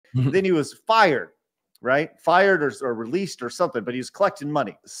Then he was fired, right? Fired or released or something, but he was collecting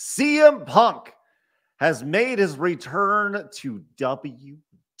money. CM Punk has made his return to WWE.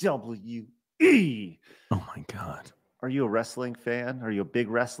 Oh my God. Are you a wrestling fan? Are you a big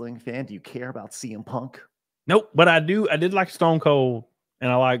wrestling fan? Do you care about CM Punk? Nope, but I did like Stone Cold,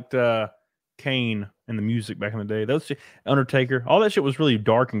 and I liked Kane and the music back in the day. Those Undertaker, all that shit was really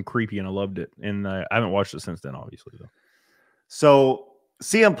dark and creepy, and I loved it. And I haven't watched it since then, obviously, though. So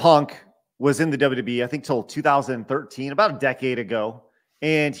CM Punk was in the WWE, I think, till 2013, about a decade ago,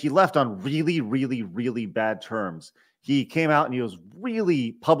 and he left on really, really, really bad terms. He came out and he was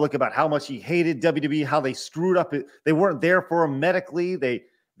really public about how much he hated WWE, how they screwed up. They weren't there for him medically. They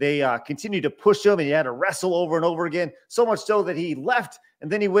continued to push him, and he had to wrestle over and over again, so much so that he left, and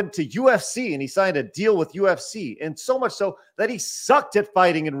then he went to UFC, and he signed a deal with UFC, and so much so that he sucked at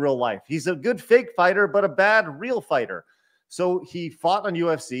fighting in real life. He's a good fake fighter, but a bad real fighter. So he fought on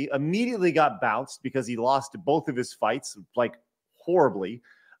UFC, immediately got bounced because he lost both of his fights, like horribly.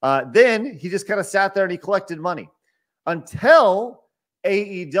 Then he just kind of sat there and he collected money until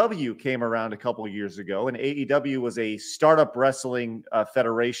AEW came around a couple of years ago. And AEW was a startup wrestling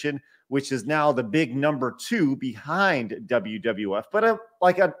federation, which is now the big number 2 behind WWF. But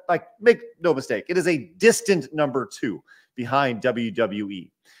make no mistake, it is a distant number 2 behind WWE,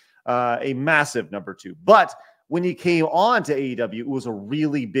 a massive number 2. But when he came on to AEW, it was a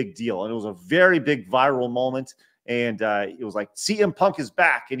really big deal. And it was a very big viral moment. And it was like, CM Punk is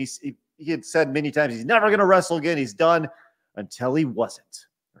back. And he had said many times, he's never going to wrestle again. He's done, until he wasn't.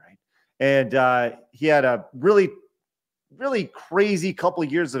 Right. And he had a really, really crazy couple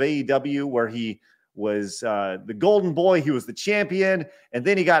of years of AEW where he was the golden boy. He was the champion. And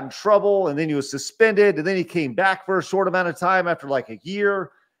then he got in trouble. And then he was suspended. And then he came back for a short amount of time after like a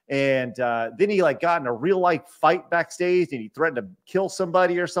year. And then he got in a real life fight backstage, and he threatened to kill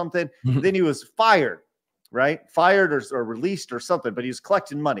somebody or something. Then he was fired, right? Fired or released or something, but he was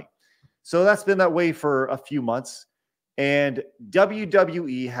collecting money. So that's been that way for a few months. And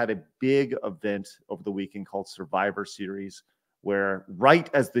WWE had a big event over the weekend called Survivor Series, where right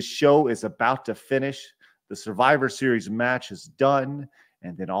as the show is about to finish, the Survivor Series match is done.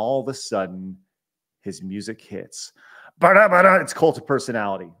 And then all of a sudden, his music hits. It's Cult of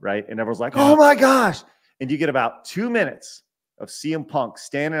Personality, right? And everyone's like, oh my gosh. And you get about 2 minutes of CM Punk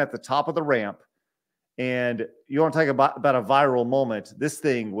standing at the top of the ramp. And you want to talk about a viral moment. This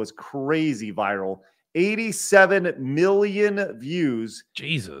thing was crazy viral. 87 million views.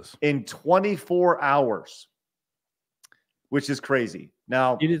 Jesus. In 24 hours, which is crazy.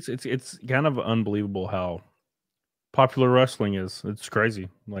 Now, it's kind of unbelievable how popular wrestling is. It's crazy.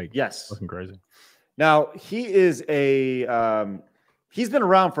 Yes. Fucking crazy. Now, he is he's been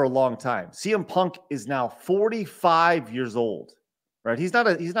around for a long time. CM Punk is now 45 years old, right? He's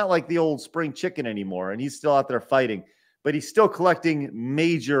not like the old spring chicken anymore, and he's still out there fighting, but he's still collecting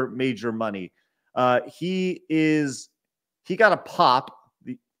major money. He got a pop,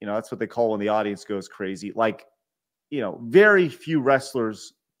 that's what they call when the audience goes crazy. Very few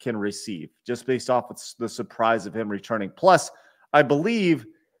wrestlers can receive just based off of the surprise of him returning. Plus, I believe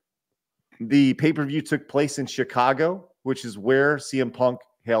the pay-per-view took place in Chicago, which is where CM Punk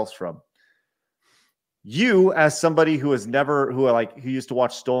hails from. You, as somebody who used to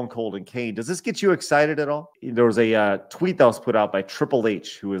watch Stone Cold and Kane, does this get you excited at all? There was a tweet that was put out by Triple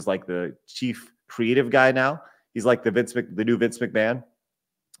H, who is like the chief creative guy now. He's like the new Vince McMahon,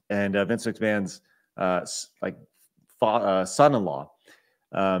 and Vince McMahon's son-in-law.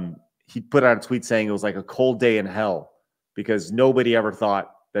 He put out a tweet saying it was like a cold day in hell because nobody ever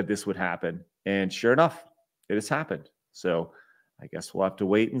thought that this would happen. And sure enough, it has happened. So I guess we'll have to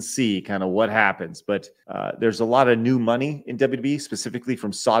wait and see kind of what happens. But there's a lot of new money in WWE, specifically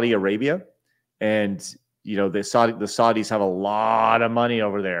from Saudi Arabia. And, the Saudis have a lot of money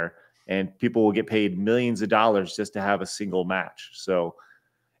over there, and people will get paid millions of dollars just to have a single match. So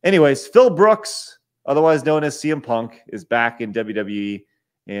anyways, Phil Brooks, otherwise known as CM Punk, is back in WWE.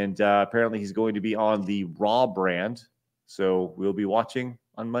 And apparently he's going to be on the Raw brand. So we'll be watching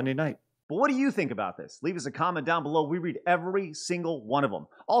on Monday night. But what do you think about this? Leave us a comment down below. We read every single one of them.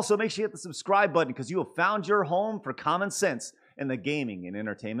 Also, make sure you hit the subscribe button because you have found your home for common sense in the gaming and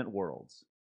entertainment worlds.